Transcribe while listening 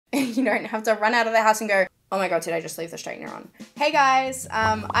You don't have to run out of the house and go, oh my God, did I just leave the straightener on? Hey guys,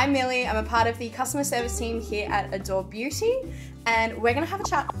 I'm Millie. I'm a part of the customer service team here at Adore Beauty, and we're gonna have a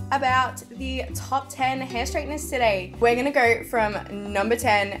chat about the top 10 hair straighteners today. We're gonna go from number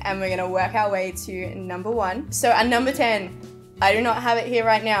 10 and we're gonna work our way to number 1. So at number 10, I do not have it here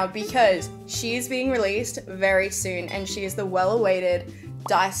right now because she is being released very soon, and she is the well-awaited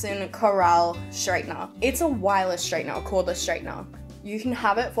Dyson Corral straightener. It's a wireless straightener, a cordless straightener. You can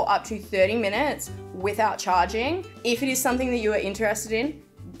have it for up to 30 minutes without charging. If it is something that you are interested in,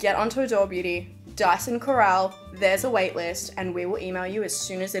 get onto Adore Beauty, Dyson Corral, there's a wait list, and we will email you as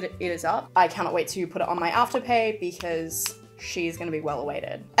soon as it is up. I cannot wait to put it on my Afterpay because she's gonna be well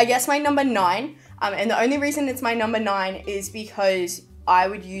awaited. I guess my number 9, and the only reason it's my number 9 is because I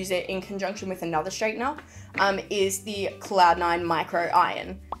would use it in conjunction with another straightener, is the Cloud9 Micro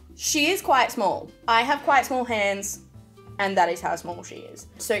Iron. She is quite small. I have quite small hands, and that is how small she is.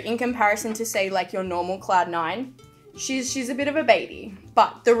 So in comparison to say like your normal Cloud9, she's a bit of a baby.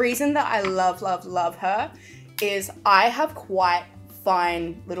 But the reason that I love her is I have quite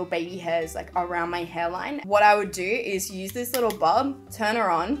fine little baby hairs like around my hairline. What I would do is use this little bulb, turn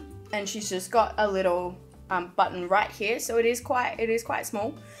her on, and she's just got a little button right here. So it is quite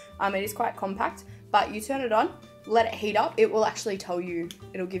small. It is quite compact, but you turn it on, let it heat up. It will actually tell you,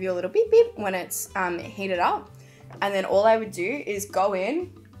 it'll give you a little beep beep when it's heated up. And then all I would do is go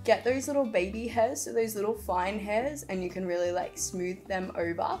in, get those little baby hairs, so those little fine hairs, and you can really like smooth them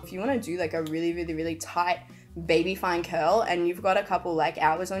over. If you want to do like a really tight baby fine curl and you've got a couple like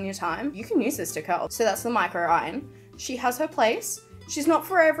hours on your time, you can use this to curl. So that's the Micro Iron. She has her place. She's not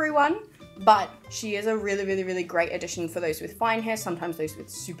for everyone, but she is a really great addition for those with fine hair, sometimes those with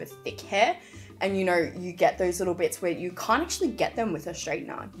super thick hair. And you know, you get those little bits where you can't actually get them with a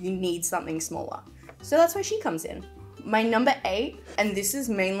straightener. You need something smaller. So that's where she comes in. My number 8, and this is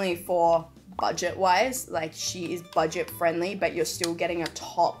mainly for budget wise, like she is budget friendly, but you're still getting a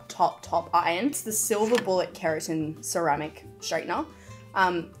top iron. It's the Silver Bullet Keratin ceramic straightener.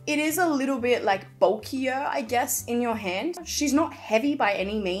 It is a little bit like bulkier, I guess, in your hand. She's not heavy by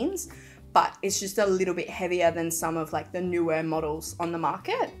any means, but it's just a little bit heavier than some of like the newer models on the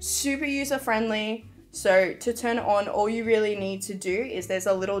market. Super user friendly. So to turn it on, all you really need to do is there's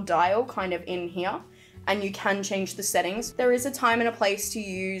a little dial kind of in here, and you can change the settings. There is a time and a place to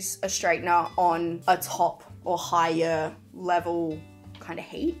use a straightener on a top or higher level kind of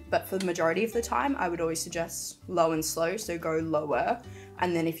heat, but for the majority of the time, I would always suggest low and slow, so go lower.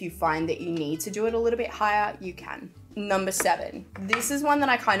 And then if you find that you need to do it a little bit higher, you can. Number 7. This is one that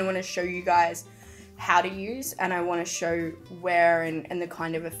I kind of want to show you guys how to use, and I want to show where and the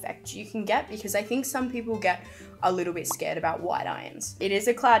kind of effect you can get, because I think some people get a little bit scared about white irons. It is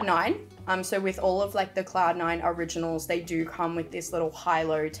a Cloud9, so with all of like the Cloud9 originals, they do come with this little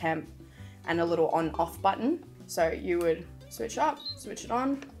high-low temp and a little on-off button. So you would switch up, switch it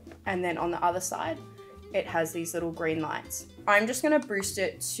on, and then on the other side, it has these little green lights. I'm just gonna boost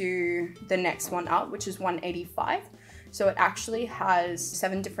it to the next one up, which is 185. So it actually has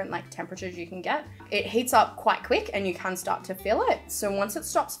 7 different like temperatures you can get. It heats up quite quick and you can start to feel it. So once it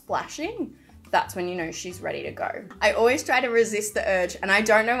stops flashing, that's when you know she's ready to go. I always try to resist the urge, and I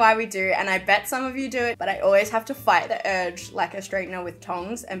don't know why we do, and I bet some of you do it, but I always have to fight the urge like a straightener with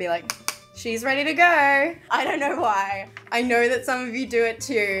tongs and be like, she's ready to go. I don't know why. I know that some of you do it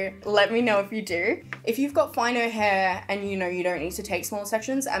too. Let me know if you do. If you've got finer hair and you know you don't need to take small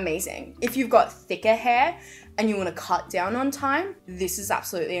sections, amazing. If you've got thicker hair and you want to cut down on time, this is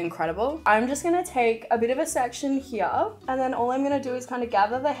absolutely incredible. I'm just gonna take a bit of a section here, and then all I'm gonna do is kind of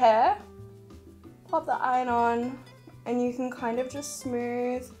gather the hair, pop the iron on, and you can kind of just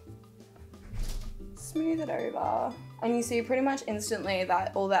smooth it over. And you see pretty much instantly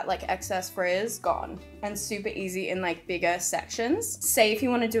that all that like excess frizz gone, and super easy in like bigger sections. Say if you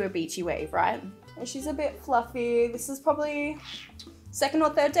want to do a beachy wave, right? And she's a bit fluffy. This is probably 2nd or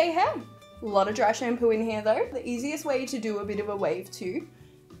 3rd day hair. A lot of dry shampoo in here though. The easiest way to do a bit of a wave too,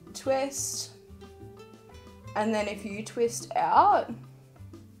 twist, and then if you twist out,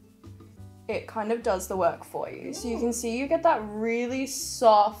 it kind of does the work for you. So you can see you get that really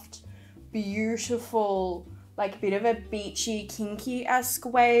soft, beautiful, like bit of a beachy, kinky-esque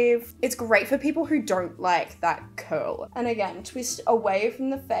wave. It's great for people who don't like that curl. And again, twist away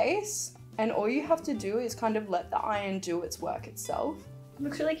from the face, and all you have to do is kind of let the iron do its work itself. It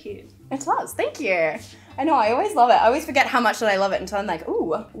looks really cute. It does, thank you. I know, I always love it. I always forget how much that I love it until I'm like,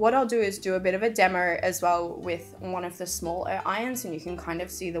 ooh. What I'll do is do a bit of a demo as well with one of the smaller irons, and you can kind of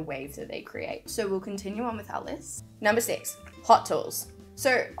see the wave that they create. So we'll continue on with our list. Number 6, Hot Tools.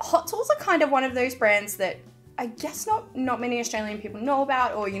 So Hot Tools are kind of one of those brands that I guess not many Australian people know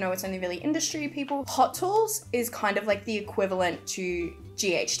about, or, you know, it's only really industry people. Hot Tools is kind of like the equivalent to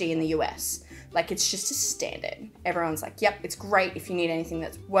GHD in the US. Like, it's just a standard. Everyone's like, yep, it's great if you need anything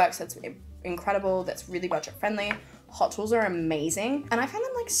that works, that's incredible, that's really budget friendly. Hot Tools are amazing. And I find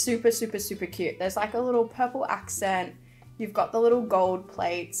them like super, super, super cute. There's like a little purple accent. You've got the little gold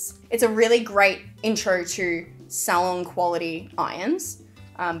plates. It's a really great intro to salon quality irons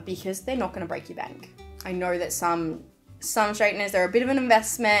because they're not gonna break your bank. I know that some straighteners, they're a bit of an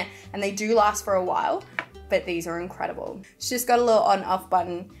investment and they do last for a while, but these are incredible. It's just got a little on off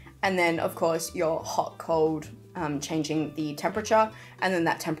button, and then of course your hot cold, changing the temperature, and then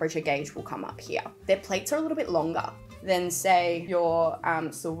that temperature gauge will come up here. Their plates are a little bit longer than say your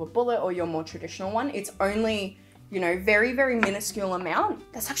silver bullet or your more traditional one. It's only, you know, very, very minuscule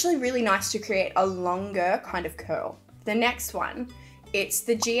amount. That's actually really nice to create a longer kind of curl. The next one, it's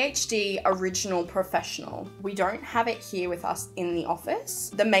the GHD Original Professional. We don't have it here with us in the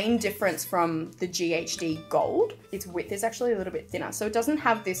office. The main difference from the GHD Gold, its width is actually a little bit thinner. So it doesn't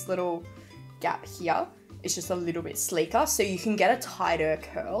have this little gap here. It's just a little bit sleeker, so you can get a tighter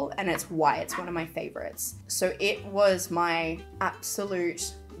curl, and it's why it's one of my favorites. So it was my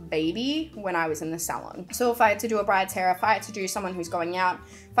absolute baby when I was in the salon. So if I had to do a bride's hair, if I had to do someone who's going out,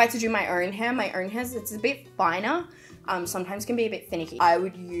 if I had to do my own hair, it's a bit finer, sometimes can be a bit finicky. I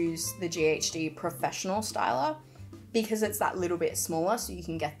would use the GHD Professional Styler because it's that little bit smaller, so you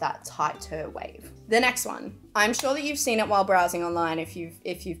can get that tighter wave. The next one, I'm sure that you've seen it while browsing online if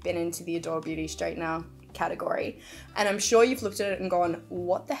you've been into the Adore Beauty straightener category, and I'm sure you've looked at it and gone,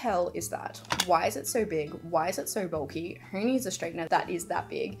 what the hell is that? Why is it so big? Why is it so bulky? Who needs a straightener that is that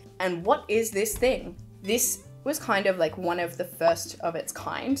big? And what is this thing? This was kind of like one of the first of its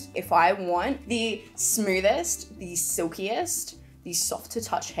kind. If I want the smoothest, the silkiest, the soft to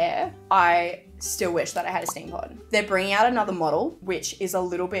touch hair, I still wish that I had a Steampod. They're bringing out another model, which is a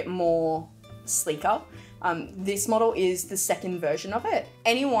little bit more sleeker. This model is the second version of it.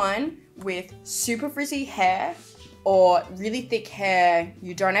 Anyone with super frizzy hair or really thick hair,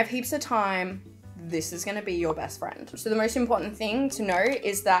 you don't have heaps of time, this is gonna be your best friend. So the most important thing to know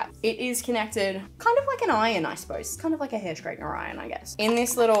is that it is connected kind of like an iron, I suppose. It's kind of like a hair straightener iron, I guess. In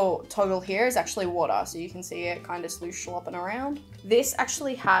this little toggle here is actually water, so you can see it kind of slopping around. This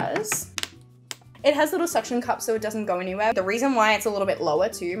actually has little suction cups so it doesn't go anywhere. The reason why it's a little bit lower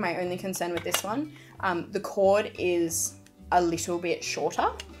too, my only concern with this one, the cord is a little bit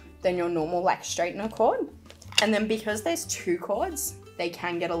shorter than your normal like straightener cord. And then because there's two cords, they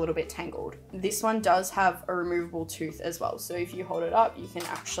can get a little bit tangled. This one does have a removable tooth as well. So if you hold it up, you can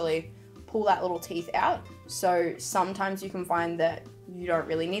actually pull that little teeth out. So sometimes you can find that you don't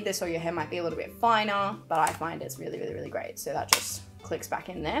really need this, or your hair might be a little bit finer, but I find it's really, really, really great. So that just clicks back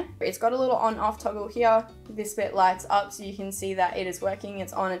in there. It's got a little on off toggle here. This bit lights up so you can see that it is working,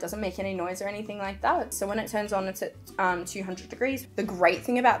 it's on, it doesn't make any noise or anything like that. So when it turns on, it's at 200 degrees. The great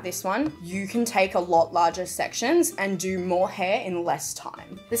thing about this one, you can take a lot larger sections and do more hair in less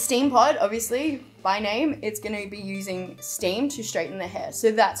time. The Steampod, obviously by name, it's gonna be using steam to straighten the hair.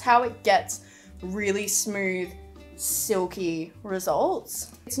 So that's how it gets really smooth, silky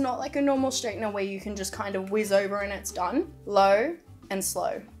results. It's not like a normal straightener where you can just kind of whiz over and it's done. Low and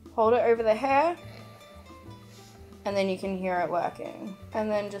slow. Hold it over the hair and then you can hear it working. And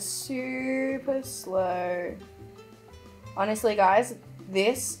then just super slow. Honestly guys,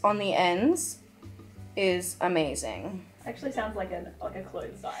 this on the ends is amazing. Actually sounds like a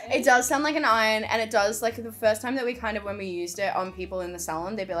clothes iron. It does sound like an iron, and it does, like the first time that when we used it on people in the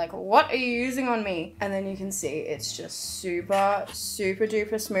salon, they'd be like, what are you using on me? And then you can see it's just super, super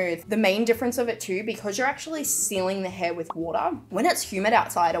duper smooth. The main difference of it too, because you're actually sealing the hair with water, when it's humid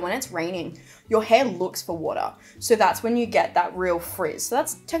outside or when it's raining, your hair looks for water. So that's when you get that real frizz. So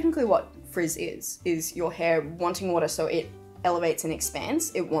that's technically what frizz is your hair wanting water, so it elevates and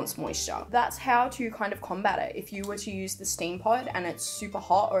expands, it wants moisture. That's how to kind of combat it. If you were to use the Steampod and it's super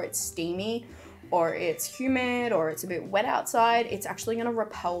hot or it's steamy or it's humid or it's a bit wet outside, it's actually gonna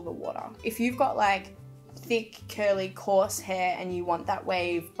repel the water. If you've got like thick, curly, coarse hair and you want that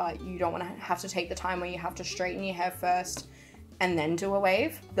wave, but you don't wanna have to take the time where you have to straighten your hair first and then do a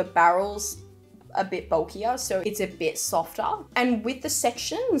wave, the barrel's a bit bulkier, so it's a bit softer. And with the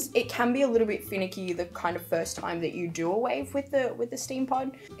sections, it can be a little bit finicky the kind of first time that you do a wave with the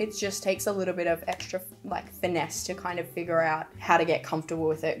Steampod. It just takes a little bit of extra like finesse to kind of figure out how to get comfortable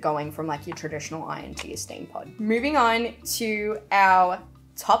with it going from like your traditional iron to your Steampod. Moving on to our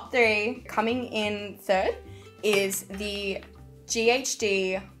top three, coming in third is the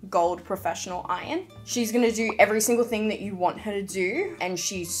GHD Gold Professional Iron. She's gonna do every single thing that you want her to do, and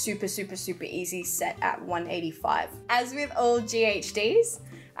she's super, super, super easy, set at 185. As with all GHDs,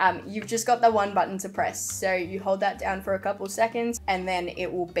 you've just got the one button to press. So you hold that down for a couple seconds and then it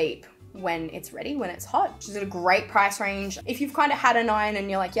will beep when it's ready, when it's hot. She's at a great price range. If you've kind of had an iron and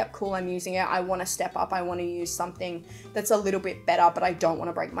you're like, yep, cool, I'm using it, I want to step up, I want to use something that's a little bit better, but I don't want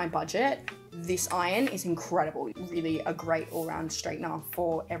to break my budget, this iron is incredible. Really a great all-round straightener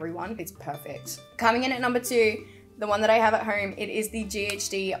for everyone. It's perfect. Coming in at number 2, the one that I have at home, it is the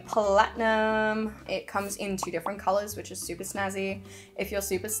GHD Platinum. It comes in 2 different colors, which is super snazzy. If you're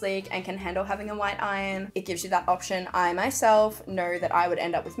super sleek and can handle having a white iron, it gives you that option. I myself know that I would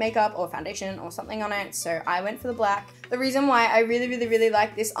end up with makeup or foundation or something on it, so I went for the black. The reason why I really, really, really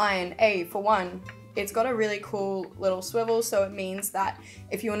like this iron, for one, it's got a really cool little swivel, so it means that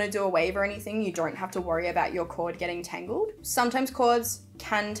if you want to do a wave or anything, you don't have to worry about your cord getting tangled. Sometimes cords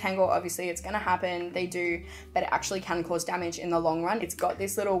can tangle, obviously it's going to happen, they do, but it actually can cause damage in the long run. It's got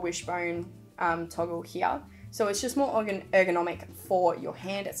this little wishbone toggle here, so it's just more ergonomic for your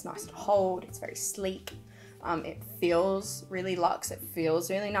hand. It's nice to hold, it's very sleek. It feels really luxe, it feels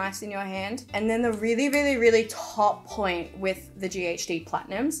really nice in your hand. And then the really, really, really top point with the GHD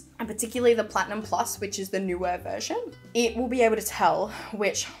Platinums, and particularly the Platinum Plus, which is the newer version, it will be able to tell,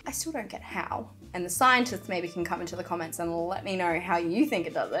 which I still don't get how, and the scientists maybe can come into the comments and let me know how you think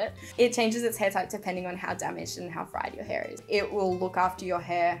it does it. It changes its hair type depending on how damaged and how fried your hair is. It will look after your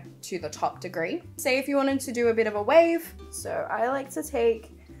hair to the top degree. Say if you wanted to do a bit of a wave, so I like to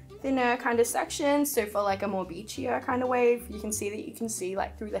take thinner kind of sections, so for like a more beachier kind of wave, you can see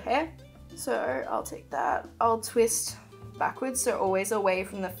like through the hair. So I'll take that, I'll twist backwards, so always away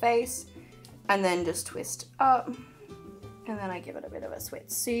from the face, and then just twist up, and then I give it a bit of a switch.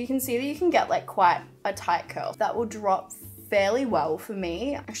 So you can see that you can get like quite a tight curl. That will drop fairly well for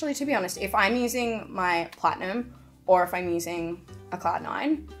me. Actually, to be honest, if I'm using my Platinum or if I'm using a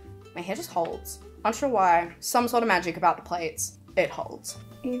Cloud9, my hair just holds. Not sure why, some sort of magic about the plates, it holds.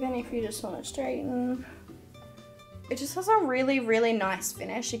 Even if you just want to straighten, it just has a really, really nice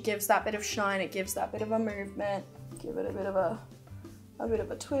finish. It gives that bit of shine, it gives that bit of a movement. Give it a bit of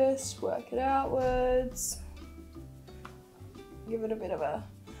a twist, work it outwards. Give it a bit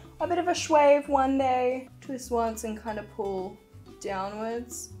of a swave one day. Twist once and kind of pull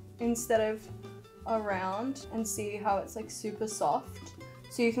downwards instead of around, and see how it's like super soft.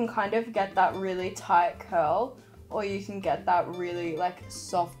 So you can kind of get that really tight curl, or you can get that really like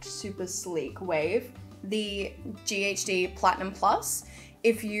soft, super sleek wave. The GHD Platinum Plus,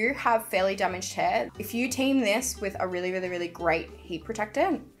 if you have fairly damaged hair, if you team this with a really, really, really great heat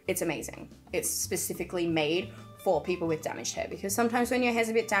protector, it's amazing. It's specifically made for people with damaged hair, because sometimes when your hair's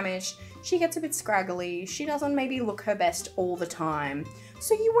a bit damaged, she gets a bit scraggly, she doesn't maybe look her best all the time.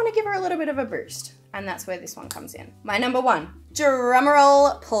 So you want to give her a little bit of a boost, and that's where this one comes in. My number 1,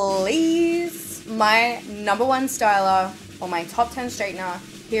 drumroll please. My number 1 styler, or my top 10 straightener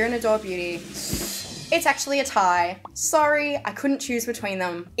here in Adore Beauty, it's actually a tie. Sorry, I couldn't choose between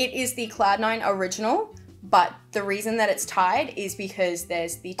them. It is the Cloud9 Original, but the reason that it's tied is because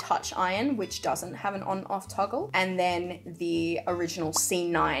there's the Touch Iron, which doesn't have an on-off toggle, and then the original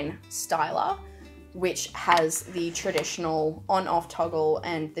C9 styler, which has the traditional on-off toggle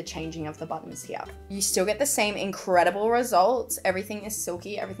and the changing of the buttons here. You still get the same incredible results. Everything is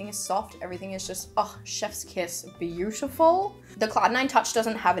silky, everything is soft, everything is just, oh, chef's kiss, beautiful. The Cloud9 Touch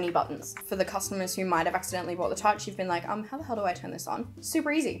doesn't have any buttons. For the customers who might have accidentally bought the Touch, you've been like, how the hell do I turn this on?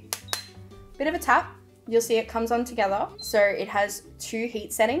 Super easy. Bit of a tap. You'll see it comes on together. So it has 2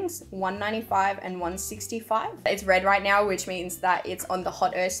 heat settings, 195 and 165. It's red right now, which means that it's on the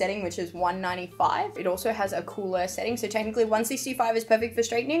hot earth setting, which is 195. It also has a cool earth setting. So technically 165 is perfect for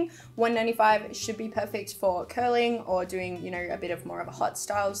straightening. 195 should be perfect for curling or doing, you know, a bit of more of a hot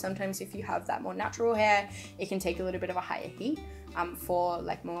style. Sometimes if you have that more natural hair, it can take a little bit of a higher heat. For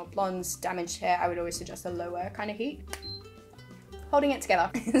like more blondes, damaged hair, I would always suggest a lower kind of heat. Holding it together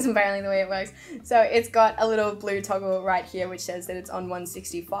is apparently the way it works. So it's got a little blue toggle right here which says that it's on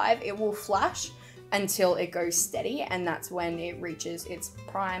 165. It will flash until it goes steady, and that's when it reaches its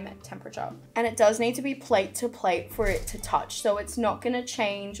prime temperature. And it does need to be plate to plate for it to touch, so it's not gonna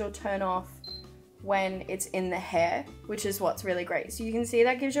change or turn off when it's in the hair, which is what's really great. So you can see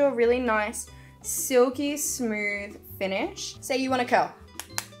that gives you a really nice, silky, smooth finish. Say you want to curl.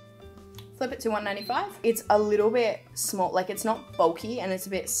 Flip it to 195. It's a little bit small, like it's not bulky, and it's a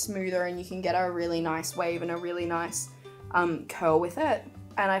bit smoother, and you can get a really nice wave and a really nice curl with it.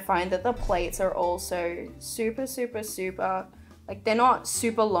 And I find that the plates are also super, super, super, like they're not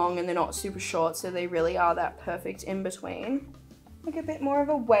super long and they're not super short, so they really are that perfect in between. like a bit more of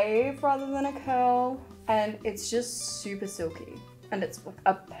a wave rather than a curl. And it's just super silky. And it's like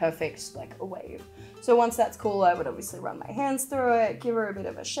a perfect, like a wave. So once that's cool, I would obviously run my hands through it, give her a bit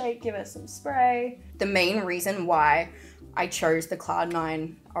of a shake, give her some spray. The main reason why I chose the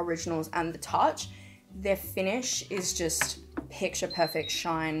Cloud9 Originals and the Touch, their finish is just picture perfect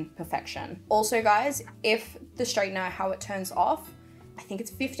shine perfection. Also guys, if the straightener, how it turns off, I think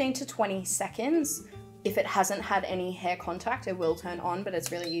it's 15 to 20 seconds. If it hasn't had any hair contact, it will turn on, but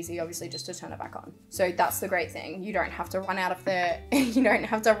it's really easy, obviously, just to turn it back on. So that's the great thing. You don't have to run out of the, you don't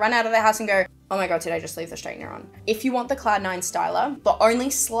have to run out of the house and go, oh my God, did I just leave the straightener on? If you want the Cloud9 styler, the only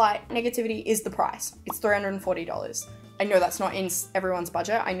slight negativity is the price. It's $340. I know that's not in everyone's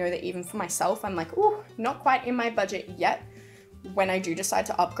budget. I know that even for myself, I'm like, ooh, not quite in my budget yet. When I do decide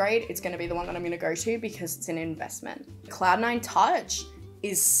to upgrade, it's gonna be the one that I'm gonna go to because it's an investment. Cloud9 Touch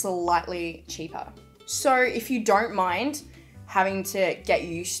is slightly cheaper. So if you don't mind having to get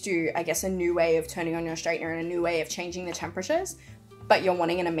used to, I guess, a new way of turning on your straightener and a new way of changing the temperatures, but you're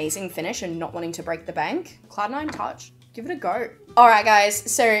wanting an amazing finish and not wanting to break the bank, Cloud9 Touch, give it a go. All right, guys,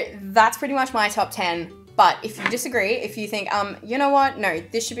 so that's pretty much my top 10. But if you disagree, if you think, you know what, no,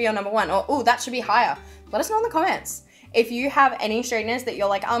 this should be your number one, or, oh, that should be higher, let us know in the comments. If you have any straighteners that you're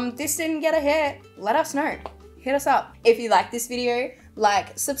like, this didn't get a hit, let us know. Hit us up. If you like this video,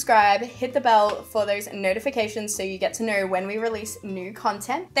 like, subscribe, hit the bell for those notifications so you get to know when we release new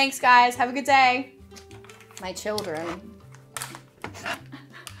content. Thanks, guys. Have a good day. My children.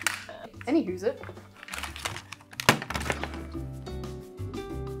 Any who's it?